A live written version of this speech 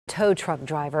Tow truck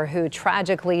driver who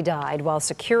tragically died while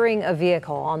securing a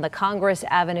vehicle on the Congress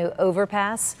Avenue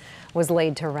overpass was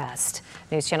laid to rest.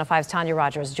 News Channel 5's Tanya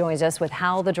Rogers joins us with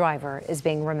how the driver is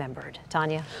being remembered.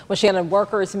 Tanya. Well, Shannon,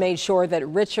 workers made sure that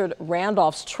Richard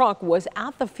Randolph's truck was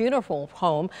at the funeral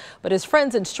home, but as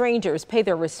friends and strangers pay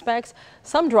their respects,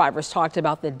 some drivers talked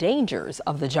about the dangers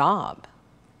of the job.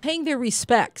 Paying their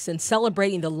respects and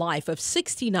celebrating the life of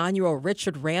 69-year-old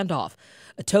Richard Randolph,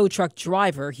 a tow truck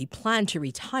driver. He planned to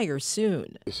retire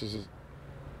soon. This is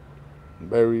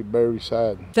very, very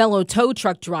sad. Fellow tow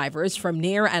truck drivers from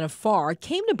near and afar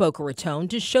came to Boca Raton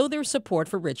to show their support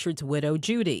for Richard's widow,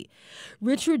 Judy.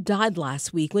 Richard died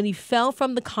last week when he fell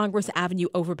from the Congress Avenue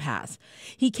overpass.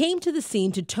 He came to the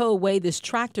scene to tow away this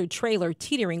tractor trailer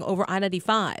teetering over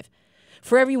I-95.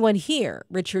 For everyone here,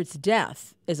 Richard's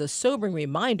death is a sobering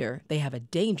reminder they have a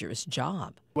dangerous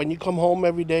job. When you come home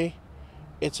every day,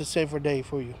 it's a safer day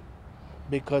for you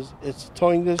because it's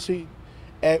towing the seat.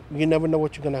 You never know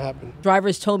what's going to happen.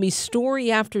 Drivers told me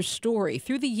story after story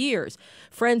through the years,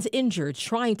 friends injured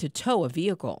trying to tow a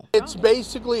vehicle. It's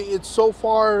so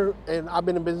far, and I've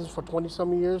been in business for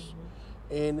 20-some years,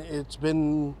 and it's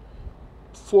been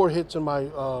 4 hits in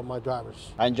my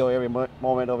drivers. I enjoy every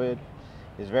moment of it.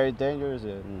 It's very dangerous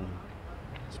and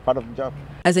it's part of the job.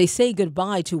 As they say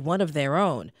goodbye to one of their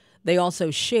own, they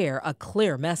also share a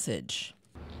clear message.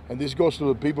 And this goes to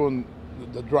the people,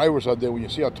 the drivers out there. When you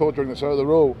see a tow truck on the side of the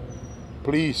road,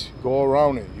 please go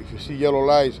around it. If you see yellow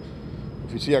lights,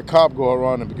 if you see a cop, go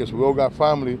around it, because we all got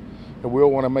family and we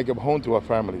all want to make it home to our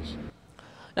families.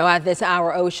 Now, at this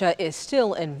hour, OSHA is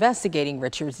still investigating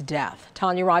Richard's death.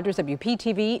 Tanya Rogers,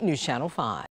 WPTV News Channel 5.